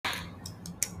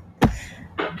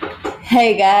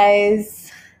Hey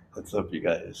guys, What's up, you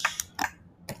guys?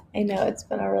 I know it's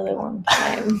been a really long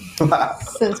time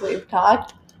since we've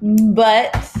talked,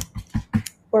 but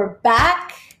we're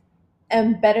back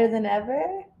and better than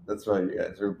ever. That's right, you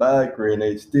guys. We're back. We're in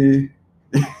HD.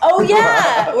 Oh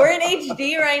yeah, we're in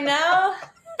HD right now.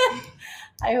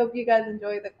 I hope you guys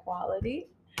enjoy the quality.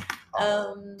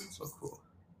 So cool.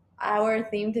 Our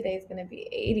theme today is going to be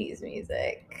 80s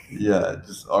music. Yeah,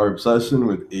 just our obsession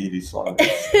with 80s songs.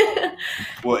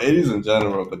 Well, 80s in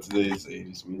general, but today's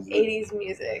 80s music. 80s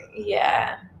music,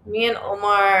 yeah. Me and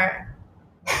Omar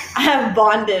have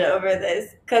bonded over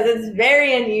this because it's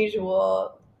very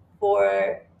unusual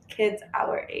for kids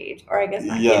our age, or I guess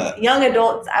not kids, young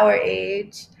adults our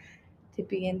age, to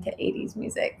be into 80s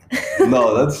music.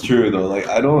 No, that's true though. Like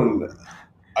I don't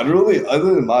really,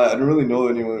 other than I don't really know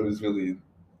anyone who's really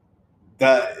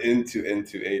that into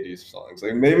 80s songs.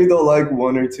 Like maybe they'll like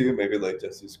one or two, maybe like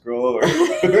Jesse Scroll or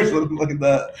something like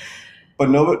that.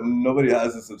 But nobody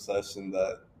has this obsession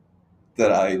that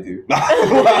I do.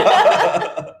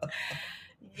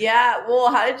 Yeah, well,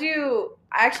 I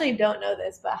actually don't know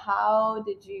this, but how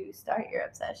did you start your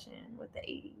obsession with the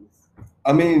 80s?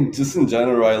 I mean, just in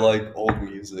general, I like old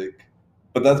music.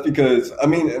 But that's because, I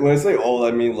mean, when I say old,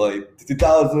 I mean like the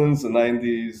 2000s, the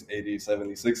 90s, 80s,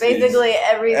 70s, 60s. Basically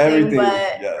everything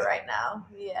but right now.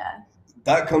 Yeah.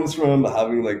 That comes from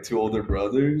having like two older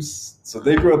brothers. So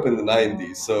they grew up in the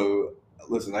 90s. So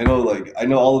listen, I know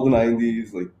all of the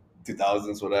 90s, like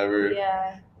 2000s, whatever.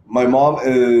 Yeah. My mom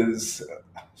is,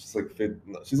 she's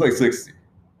like 60.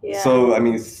 Yeah. So, I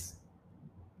mean, 70s,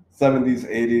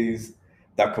 80s,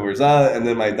 that covers that. And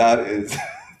then my dad is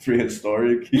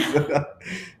prehistoric.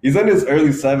 He's in his early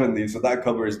 70s, so that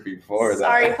covers before that.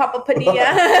 Sorry, Papa Padilla.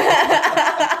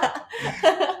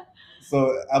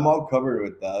 So I'm all covered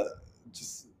with that.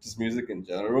 Just music in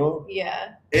general. Yeah.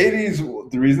 80s,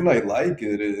 the reason I like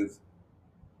it is,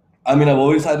 I mean, I've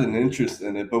always had an interest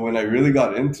in it, but when I really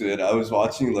got into it, I was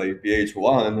watching like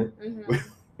VH1,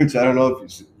 which I don't know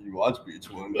if you watch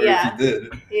VH1 or if you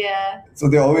did. Yeah. So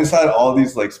they always had all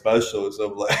these like specials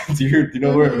of like, do you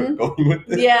know where we're going with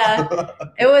this? Yeah.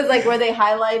 It was like where they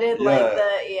highlighted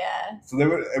So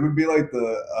it would be like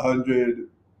the 100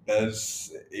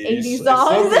 best 80s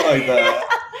songs, something like that.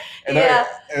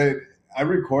 And I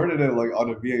recorded it like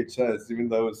on a VHS, even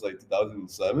though it was like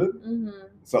 2007.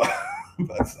 So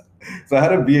I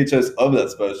had a VHS of that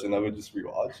special, and I would just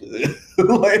rewatch it.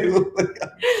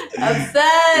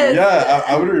 Obsessed. Yeah,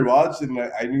 I would rewatch it, and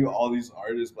I knew all these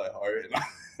artists by heart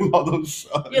and all those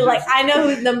songs. You're like, I know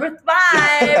who's number 5.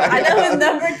 I know who's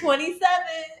number 27.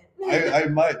 I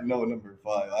might know number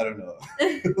 5. I don't know.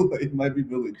 It might be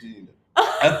Billie Jean.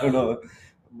 I don't know.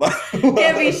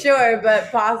 Can't be sure, but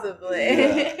possibly.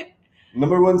 Yeah.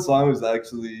 Number 1 song was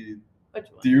actually. Which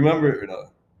one? Do you remember or no?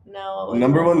 No.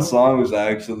 Number 1 song was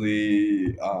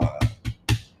actually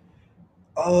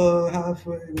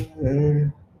halfway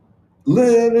there,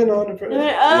 living on a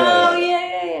prayer. Oh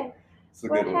yeah.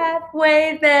 We're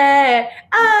halfway there.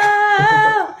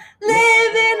 Oh,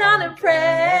 living on a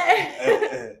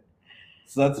prayer.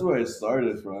 So that's where I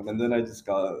started from, and then I just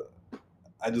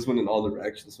went in all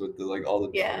directions with all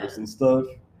the tours and stuff.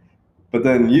 But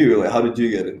then how did you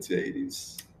get into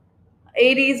 80s?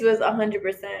 80s was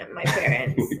 100% my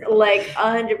parents. Like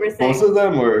 100%. Both of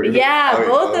them were? Yeah,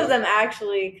 both of them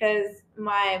actually, because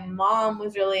my mom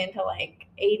was really into like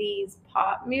 80s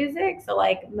pop music. So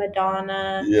like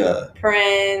Madonna,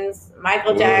 Prince,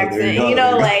 Michael Jackson,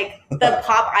 like the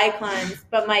pop icons.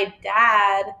 But my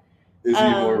dad... Is he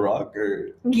more rock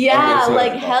or? Yeah,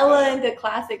 like hella into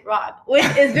classic rock. Which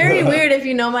is very weird if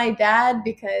you know my dad,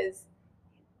 because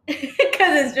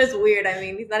it's just weird. I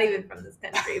mean, he's not even from this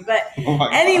country. But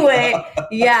anyway,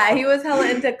 yeah, he was hella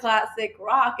into classic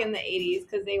rock in the 80s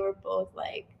because they were both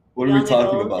like. What are we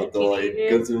talking about though? Like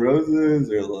Guns N' Roses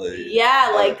or like?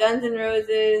 Yeah, like Guns N'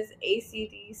 Roses,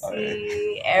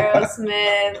 AC/DC,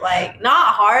 Aerosmith, like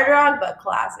not hard rock, but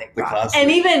classic rock. And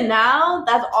even now,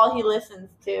 that's all he listens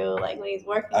to, like when he's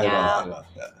working out. I know,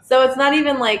 yeah. So it's not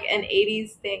even like an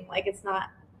 80s thing. Like it's not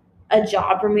a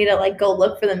job for me to like go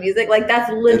look for the music. Like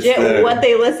that's legit what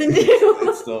they listen to.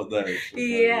 It's still there.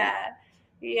 Yeah.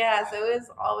 So it was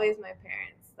always my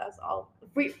parents. That's all.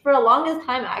 For the longest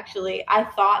time, actually, I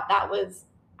thought that was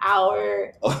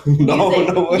our music.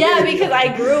 No yeah, because I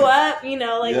grew up,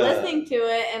 listening to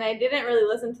it, and I didn't really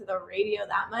listen to the radio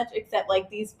that much, except like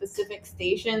these specific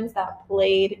stations that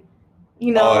played,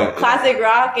 classic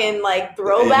rock and like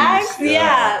throwbacks. 80s,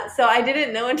 yeah. So I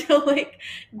didn't know until like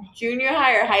junior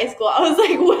high or high school. I was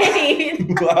like, wait,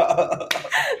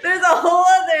 there's a whole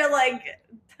other like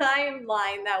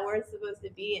timeline that we're supposed to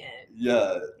be in.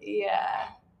 Yeah. Yeah.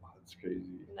 That's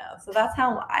crazy. No, so that's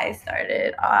how I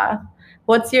started.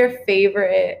 What's your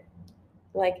favorite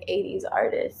like 80s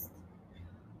artist?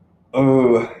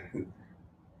 Oh,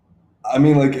 I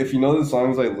mean, like, if you know the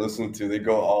songs I listen to, they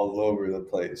go all over the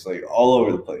place, like all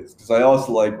over the place. Because I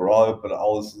also like rock, but I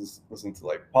also listen to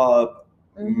like pop.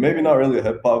 Maybe not really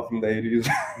hip hop from the 80s.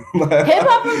 Hip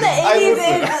hop from the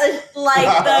 80s is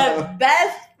like the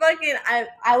best fucking.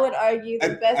 I would argue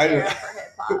the best era for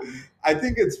hip hop. I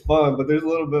think it's fun, but there's a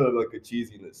little bit of like a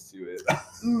cheesiness to it.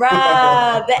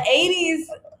 Bruh, the 80s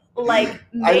like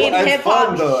made hip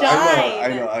hop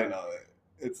shine. I know.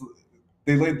 It's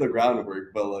they laid the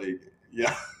groundwork, but like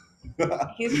yeah.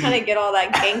 He's trying to get all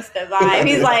that gangsta vibe.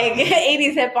 He's like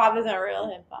 80s hip hop isn't real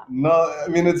hip hop. No, I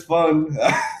mean it's fun.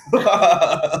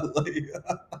 Like,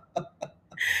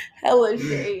 hella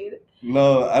shade.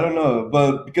 No, I don't know,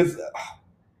 but because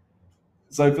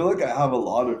so I feel like I have a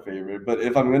lot of favorite, but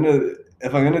if I'm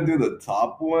gonna do the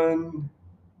top one,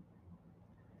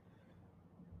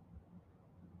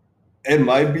 it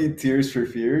might be Tears for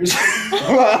Fears.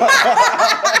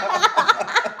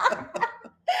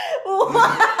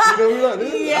 What? You know who that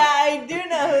is? Yeah, I do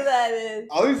know who that is.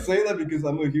 I always say that because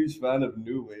I'm a huge fan of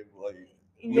new wave,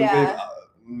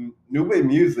 new wave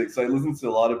music. So I listen to a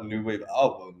lot of new wave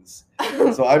albums.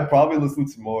 So I'd probably listen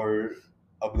to more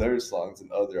of their songs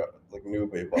than other like new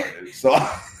wave artists. So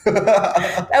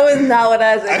that was not what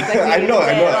I was expecting. I know.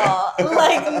 At all.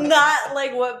 Like not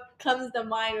like what comes to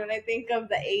mind when I think of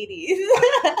the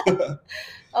 80s.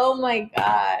 Oh my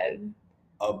god.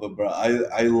 But bro,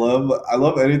 I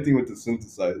love anything with the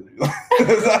synthesizer.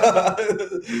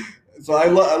 So I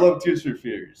love Tears for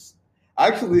Fears.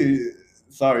 Actually,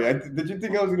 sorry, did you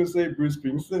think I was gonna say Bruce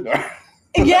Springsteen?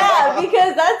 Yeah,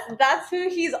 because that's who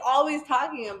he's always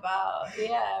talking about.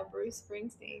 Yeah, Bruce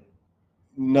Springsteen.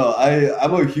 No,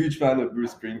 I'm a huge fan of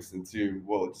Bruce Springsteen too.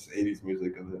 Well, just 80s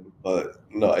music of him. But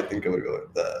no, I think I would go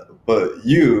with that. But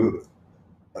you,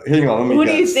 hang on, let me guess. Who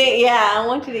do you think? Yeah, I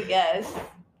want you to guess.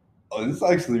 Oh, this is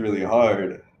actually really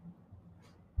hard.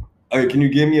 Okay, can you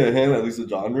give me a hint, at least a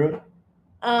genre?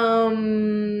 No.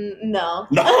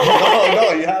 No,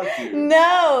 you have to.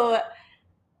 No.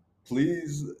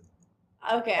 Please.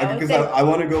 Okay. Because I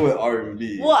want to go with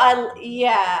R&B. Well,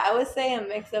 I would say a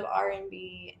mix of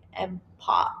R&B and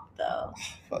pop though.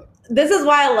 Fuck. This is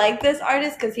why I like this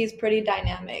artist because he's pretty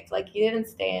dynamic. Like he didn't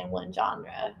stay in one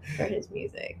genre for his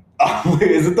music. Oh,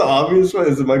 wait, is it the obvious one?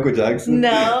 Is it Michael Jackson?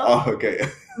 No. Oh, okay.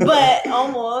 But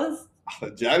almost.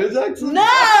 Janet Jackson?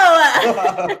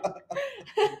 No.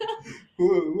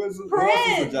 Who is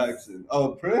Mr. Jackson? Oh,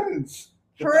 Prince.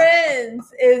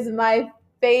 Prince is my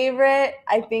favorite,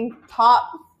 I think,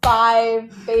 top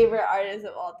 5 favorite artists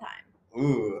of all time.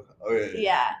 Ooh, okay.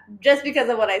 Yeah, just because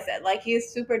of what I said. Like, he's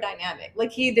super dynamic.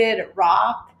 Like, he did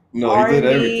rock, R&B, he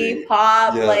did everything.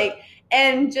 Pop,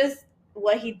 and just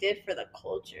what he did for the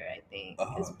culture, I think,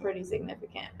 is pretty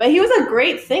significant. But he was a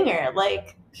great singer.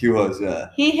 Like, he was, yeah.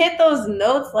 He hit those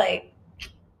notes like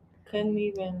couldn't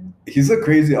even. He's a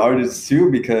crazy artist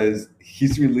too because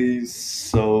he's released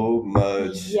so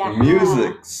much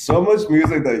music,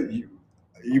 that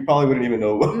you probably wouldn't even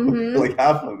know like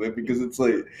half of it because it's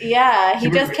like he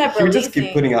just kept releasing. He would just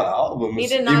keep putting out albums. He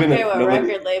did not care what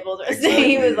record labels were saying.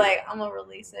 He was like, I'm gonna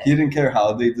release it. He didn't care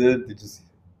how they did. They just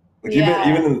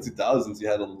even in the 2000s, he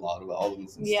had a lot of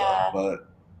albums and stuff. But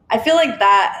I feel like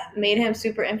that made him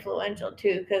super influential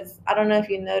too, because I don't know if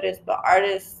you noticed, but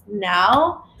artists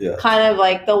now, kind of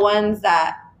like the ones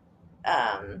that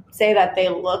say that they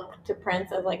look to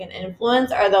Prince as like an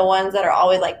influence are the ones that are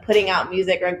always like putting out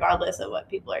music regardless of what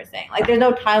people are saying. Like there's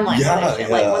no timeline for this shit.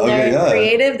 Like when they're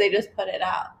creative, they just put it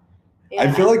out. Yeah.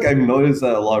 I feel like I've noticed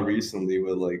that a lot recently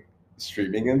with like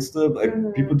streaming and stuff. Like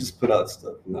people just put out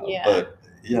stuff now. Yeah. But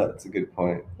yeah, it's a good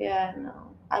point. Yeah, no.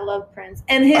 I love Prince.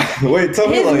 And his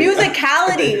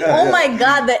musicality. My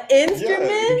God, the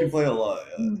instruments. Yeah, he can play a lot.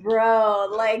 Yeah. Bro,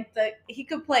 like he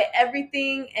could play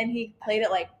everything and he played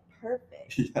it like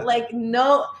perfect. Yeah. Like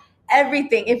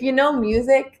everything. If you know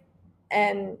music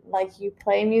and like you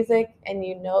play music and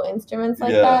you know instruments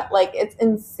like that, like it's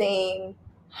insane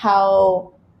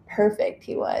how perfect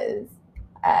he was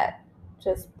at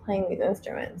just playing these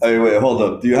instruments. Hey, wait, hold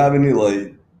up. Do you have any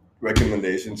like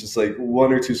recommendations, just like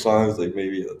 1 or 2 songs, like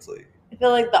maybe that's like I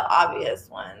feel like the obvious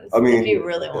ones. I mean, if you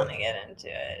really want to get into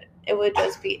it, it would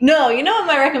just be you know what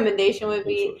my recommendation would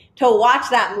be to watch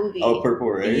that movie. Oh,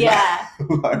 Purple Rain. Yeah,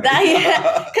 because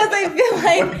I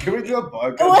feel like can we do a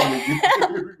podcast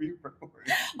review Purple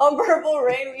Rain? On Purple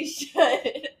Rain, we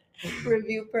should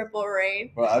review Purple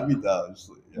Rain. Well, I'd be down.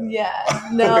 Yeah,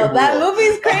 no, that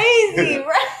movie's crazy,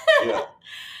 right? Yeah.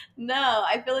 No,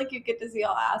 I feel like you get to see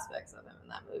all aspects of him in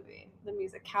that movie. The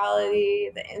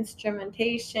musicality, the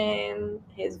instrumentation,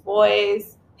 his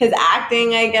voice, his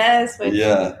acting, I guess, which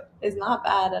is not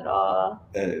bad at all.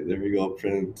 Hey, there we go,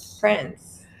 Prince.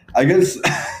 Prince. I guess,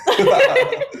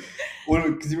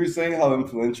 because you were saying how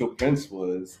influential Prince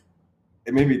was,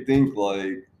 it made me think,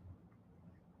 like,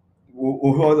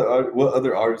 what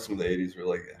other artists from the 80s were,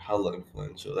 like, hella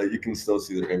influential? Like, you can still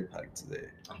see their impact today.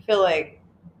 I feel like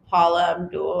Paula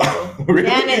Abdul, Really?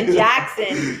 Janet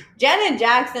Jackson. Janet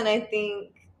Jackson, I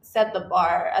think, set the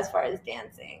bar as far as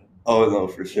dancing. Oh, no,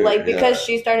 for sure. Like, because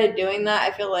she started doing that,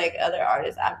 I feel like other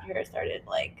artists after her started,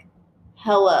 like,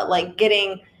 hella, like,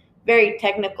 getting very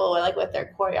technical, like, with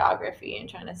their choreography and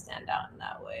trying to stand out in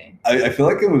that way. I feel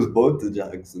like it was both the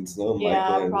Jacksons, no? Yeah,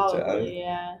 Michael and probably,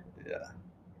 Jan.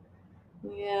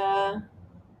 Yeah.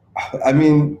 I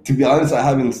mean, to be honest,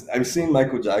 I've seen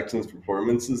Michael Jackson's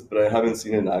performances, but I haven't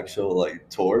seen an actual, like,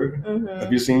 tour. Mm-hmm.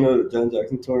 Have you seen a Janet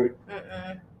Jackson tour?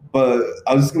 Mm-mm. But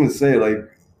I was just gonna say, like,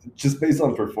 just based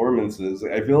on performances,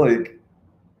 I feel like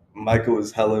Michael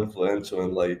is hella influential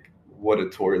in, like, what a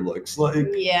tour looks like.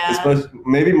 Yeah. Especially,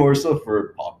 maybe more so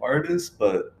for pop artists,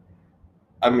 but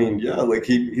I mean, yeah, like,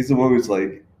 he's the one who's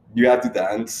like, you have to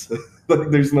dance.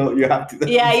 Like, you have to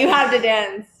dance. Yeah, you have to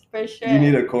dance. For sure. You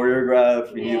need a choreograph,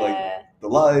 you need, like, the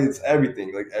lights,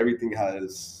 everything. Like, everything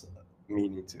has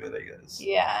meaning to it, I guess.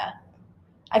 Yeah.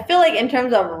 I feel like in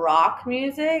terms of rock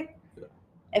music,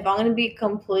 if I'm going to be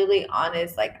completely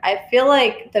honest, like, I feel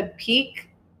like the peak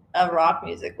of rock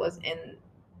music was in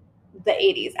the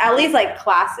 80s. At least, like,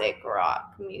 classic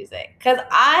rock music. Because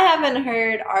I haven't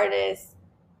heard artists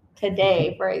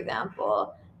today, for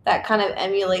example, that kind of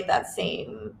emulate that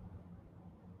same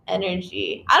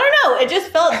energy. I don't know. It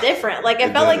just felt different. Like,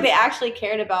 it felt like they actually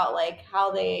cared about, like, how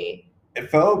they... It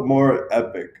felt more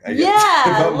epic, I guess. Yeah.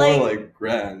 It felt more, like,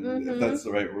 grand, if that's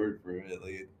the right word for it.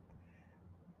 Like,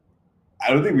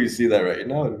 I don't think we see that right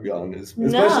now, to be honest.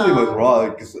 Especially with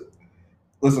rock. Cause,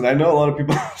 listen, I know a lot of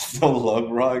people still love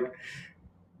rock,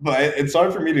 but it's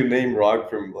hard for me to name rock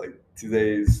from, like,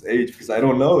 today's age because I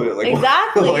don't know it. Like,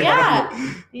 exactly. Like,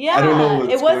 yeah. I don't know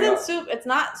it wasn't it's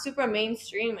not super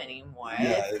mainstream anymore.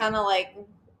 Yeah, it's kind of like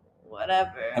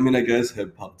whatever. I mean, I guess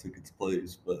hip hop took its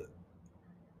place, but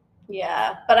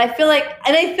yeah. But I feel like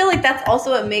that's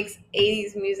also what makes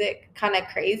 80s music kind of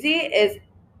crazy is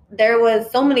there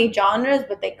was so many genres,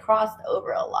 but they crossed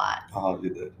over a lot. Oh, they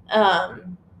did.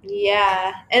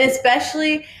 Yeah. And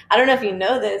especially, I don't know if you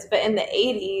know this, but in the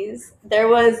 80s, there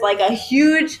was, like, a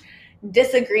huge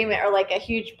disagreement or, like, a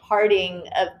huge parting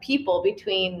of people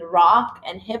between rock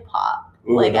and hip hop.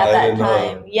 Like, at that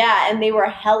time. Yeah. And they were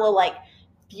hella, like,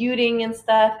 feuding and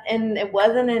stuff. And it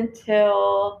wasn't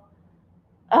until...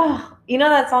 you know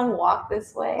that song "Walk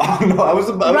This Way"? Oh no, I was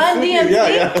about Run DMC.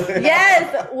 Yeah.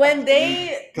 Yes, when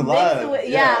they collab,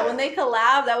 when they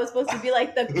collab, that was supposed to be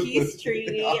like the peace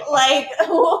treaty. Like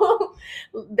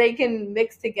they can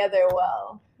mix together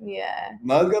well. Yeah.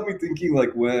 Now it's got me thinking,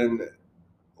 like, when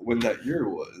that year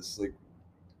was, like,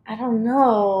 I don't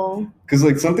know. Because,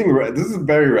 like, this is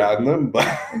very random, but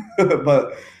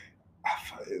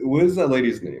what is that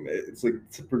lady's name? It's like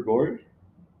Tipper Gore.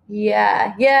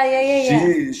 Yeah.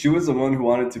 She was the one who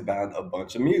wanted to ban a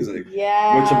bunch of music.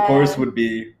 Yeah. Which, of course, would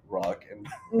be rock and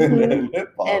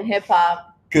hip hop. And hip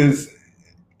hop. Because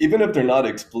even if they're not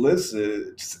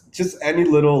explicit, just any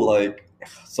little, like,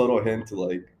 subtle hint to,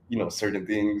 like, you know, certain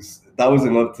things, that was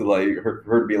enough to, like, her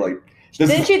to be like...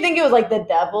 Didn't she think it was, like, the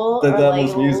devil? The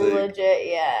devil's music. Legit,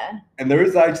 yeah. And there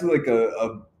is actually, like,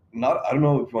 I don't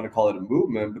know if you want to call it a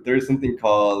movement, but there is something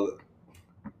called...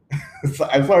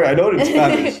 I'm sorry, I know it in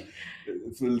Spanish.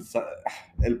 It's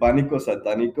El Pánico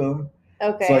Satánico.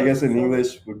 Okay. So I guess in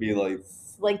English would be like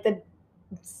the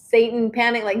Satan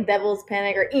panic, like devil's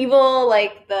panic, or evil,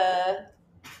 like the...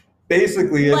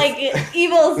 Basically, it's... like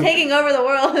evil's taking over the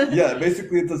world. Yeah,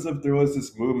 basically it's as if there was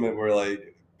this movement where,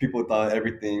 like, people thought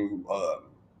everything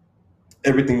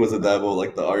was a devil,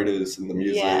 like the artists and the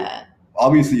music. Yeah.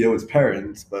 Obviously, it was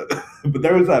parents, but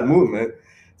there was that movement.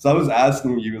 So I was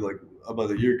asking you, like, about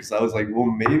the year because I was like, well,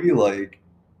 maybe, like,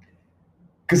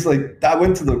 because, like, that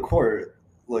went to the court,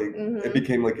 like, it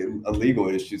became, like, a legal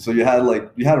issue. So you had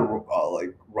like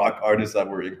rock artists that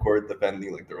were in court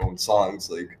defending, like, their own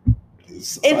songs, like.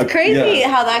 It's crazy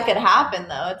how that could happen,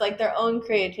 though. It's like their own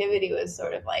creativity was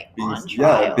sort of like on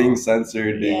trial. Yeah, being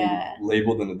censored, being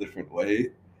labeled in a different way.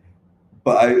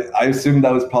 But I assume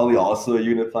that was probably also a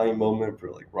unifying moment for,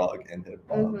 like, rock and hip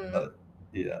hop. But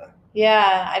yeah.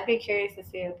 Yeah, I'd be curious to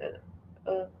see if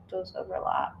those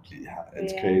overlapped. Yeah,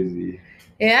 it's crazy.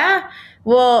 Yeah.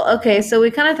 Well, okay, so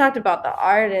we kind of talked about the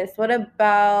artist. What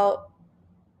about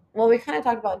well, we kind of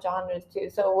talked about genres too.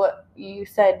 So what you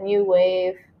said, new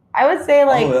wave. I would say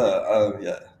like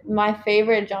my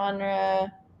favorite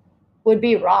genre would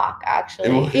be rock,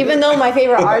 actually. Even though my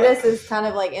favorite artist is kind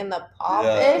of like in the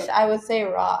pop-ish, I would say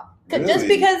rock. Really? Just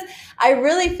because I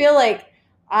really feel like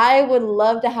I would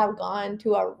love to have gone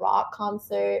to a rock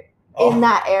concert in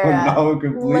that era. No,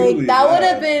 completely. Like that would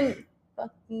have been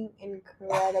fucking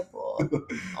incredible.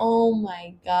 Oh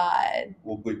my god.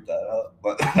 We'll bleep that out,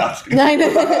 but not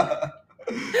gonna.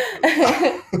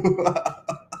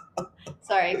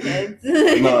 Sorry, kids.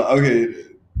 No, okay.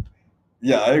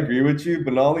 Yeah, I agree with you,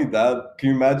 but not only that, can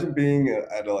you imagine being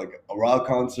at a rock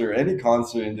concert, any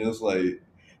concert, and just like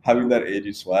having that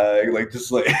 80s swag, like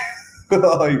just like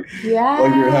like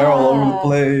your hair all over the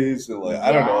place, and like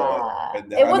I don't know.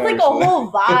 It was like a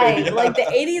whole vibe. Like the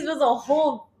 80s was a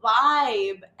whole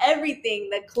vibe. Everything,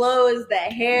 the clothes, the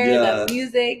hair, the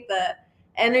music, the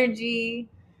energy.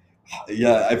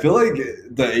 Yeah, I feel like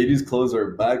the 80s clothes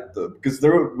are back though, because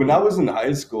when I was in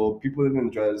high school, people didn't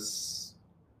dress.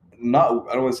 I don't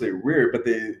want to say weird, but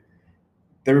they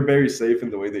were very safe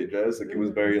in the way they dressed. Like it was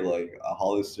very like a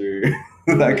Hollister,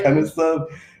 that kind of stuff.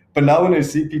 But now when I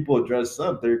see people dress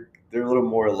up, they're a little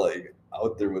more like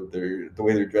out there with the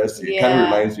way they're dressed. It kind of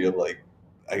reminds me of like,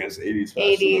 I guess, 80s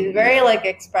fashion. 80s, very like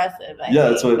expressive.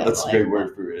 That's a great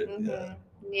word for it. Mm-hmm.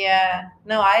 Yeah,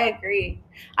 no, I agree.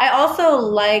 I also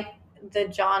like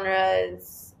the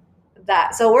genres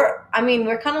so we're kind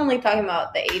of only talking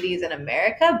about the 80s in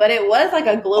America, but it was like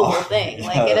a global thing.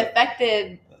 Like it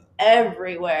affected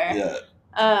everywhere.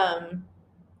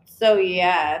 So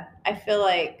yeah, I feel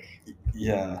like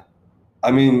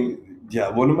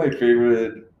one of my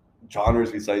favorite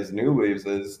genres besides new waves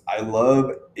is I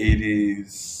love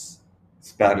 80s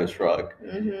Spanish rock.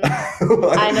 Mm-hmm.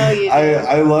 I know you do.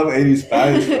 I love 80s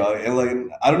Spanish rock, and like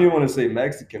I don't even want to say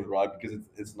Mexican rock because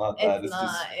it's not that. It's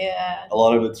just a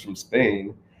lot of it's from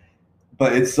Spain,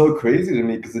 but it's so crazy to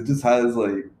me because it just has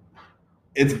like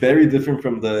it's very different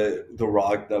from the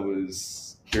rock that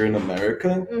was here in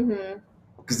America.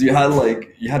 Because you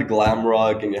had glam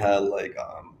rock and you had like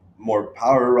more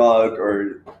power rock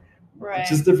or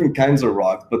just different kinds of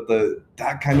rock, but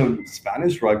that kind of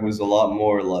Spanish rock was a lot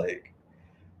more like.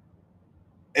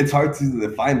 It's hard to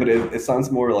define, but it sounds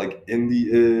more like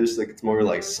indie-ish, like it's more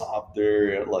like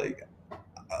softer, like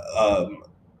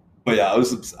but yeah,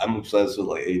 I'm obsessed with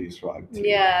like 80s rock too.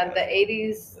 Yeah, the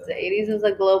 80s was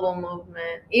a global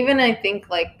movement. Even I think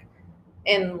like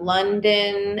in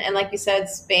London and like you said,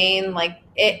 Spain, like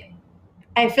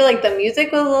I feel like the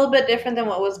music was a little bit different than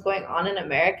what was going on in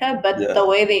America, but the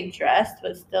way they dressed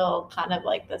was still kind of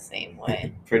like the same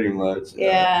way. Pretty much.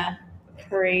 Yeah.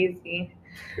 Crazy.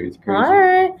 All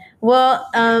right. Well,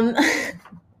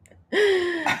 do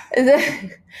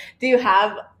you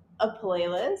have a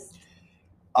playlist?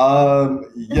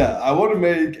 Yeah, I want to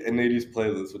make an 80s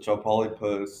playlist, which I'll probably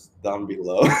post down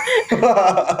below.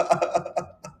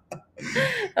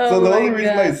 So the only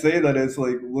reason I say that is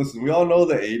like, listen, we all know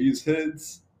the 80s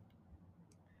hits,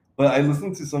 but I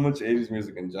listen to so much 80s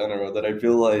music in general that I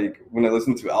feel like when I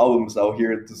listen to albums, I'll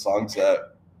hear the songs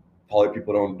that probably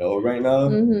people don't know right now.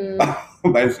 Mm-hmm.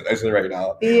 I say right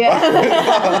now.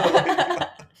 Yeah.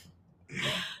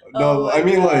 I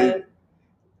mean like.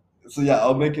 So yeah,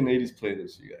 I'll make an 80s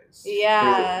playlist, you guys.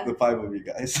 Yeah. For the 5 of you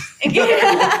guys.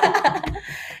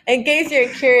 In case you're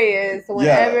curious,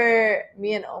 whenever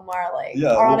me and Omar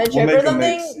are on a trip or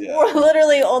something, we're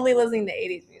literally only listening to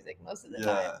 80s music most of the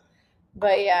time.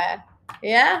 But yeah.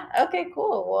 Okay,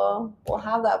 cool. Well, we'll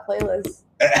have that playlist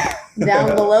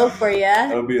down below for you.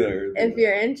 It'll be there. If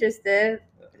you're interested.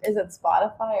 Is it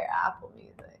Spotify or Apple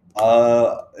Music?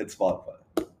 It's Spotify.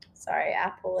 Sorry,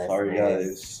 Apple listeners. Sorry,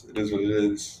 guys. It is what it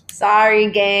is. Sorry,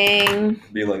 gang.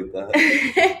 Be like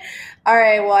that. All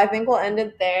right. Well, I think we'll end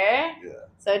it there. Yeah.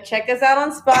 So check us out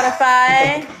on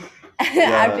Spotify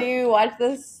after you watch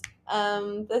this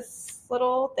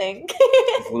little thing.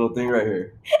 This little thing right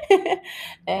here.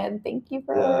 And thank you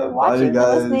for watching and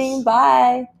listening.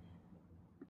 Bye.